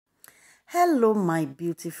Hello, my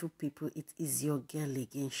beautiful people. It is your girl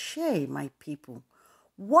again, Shay, my people.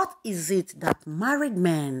 What is it that married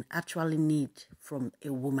men actually need from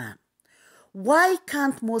a woman? Why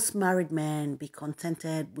can't most married men be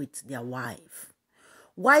contented with their wife?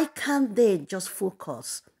 Why can't they just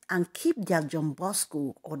focus and keep their John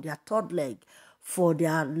Bosco or their third leg for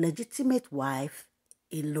their legitimate wife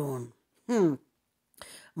alone?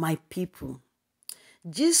 My people.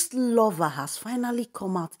 This lover has finally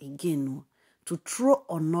come out again to throw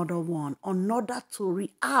another story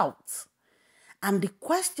out. And the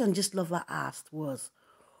question this lover asked was,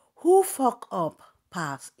 who fuck up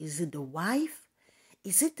past? Is it the wife?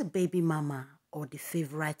 Is it the baby mama or the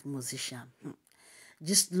favorite musician?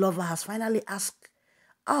 This lover has finally asked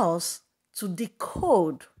us to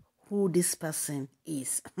decode who this person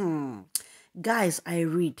is. Guys, I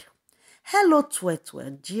read. Hello,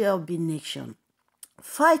 Twetwe, GLB Nation.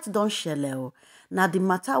 Fight don shele o. Na the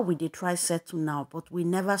matter we dey try settle now, but we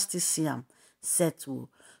never still see am settle.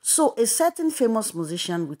 So a certain famous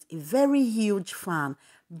musician with a very huge fan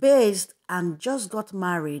based and just got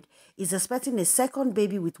married is expecting a second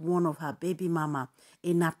baby with one of her baby mama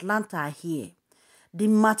in Atlanta here. The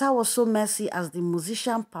matter was so messy as the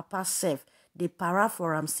musician papa sef dey para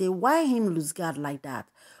for am say why him lose guard like that?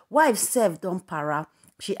 Wife sef don para.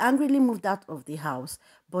 She angrily moved out of the house,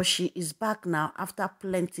 but she is back now after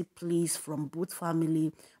plenty pleas from both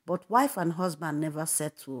family, but wife and husband never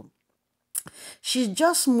settle. She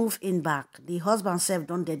just moved in back. The husband self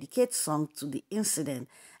don't dedicate song to the incident,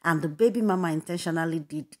 and the baby mama intentionally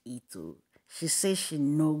did it too. She says she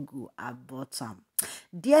no go at bottom.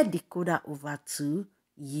 Dear decoder, over to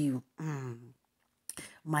you.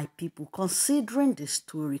 My people, considering the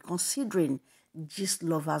story, considering this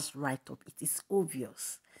lover's write-up, it is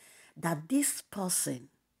obvious that this person,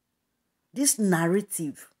 this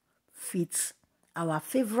narrative fits our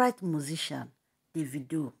favorite musician,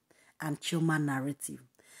 Davido, and Chioma narrative.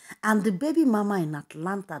 And the baby mama in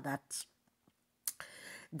Atlanta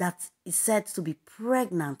that is said to be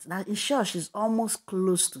pregnant, that in short, she's almost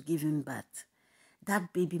close to giving birth.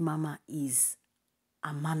 That baby mama is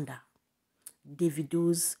Amanda,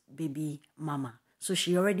 Davido's baby mama. So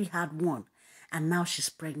she already had one, and now she's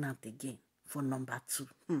pregnant again for number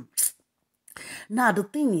 2. Now, the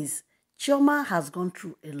thing is, Chioma has gone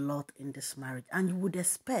through a lot in this marriage, and you would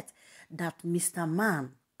expect that Mr.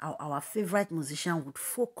 Man, our favorite musician, would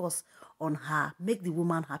focus on her, make the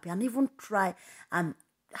woman happy, and even try and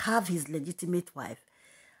have his legitimate wife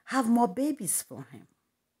have more babies for him.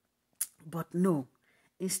 But no,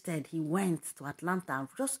 instead, he went to Atlanta.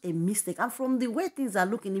 Just a mistake. And from the way things are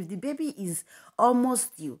looking, if the baby is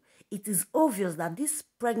almost due, it is obvious that this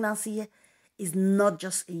pregnancy is not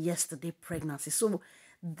just a yesterday pregnancy. So,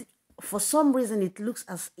 for some reason, it looks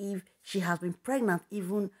as if she has been pregnant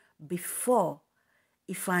even before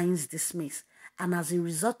Ifeanyi's dismiss. And as a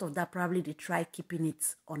result of that, probably they try keeping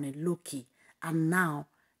it on a low-key. And now,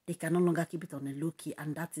 they can no longer keep it on a low-key.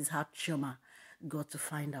 And that is how Chioma got to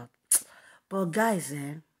find out. But guys,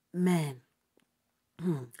 man,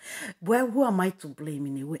 well, who am I to blame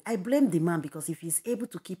in a way? I blame the man, because if he's able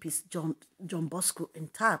to keep his John Bosco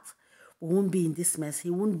intact, we won't be in this mess. He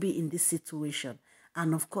won't be in this situation.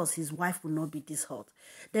 And of course, his wife will not be this hot.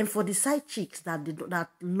 Then for the side chicks that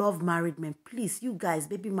love married men, please, you guys,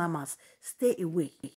 baby mamas, stay away.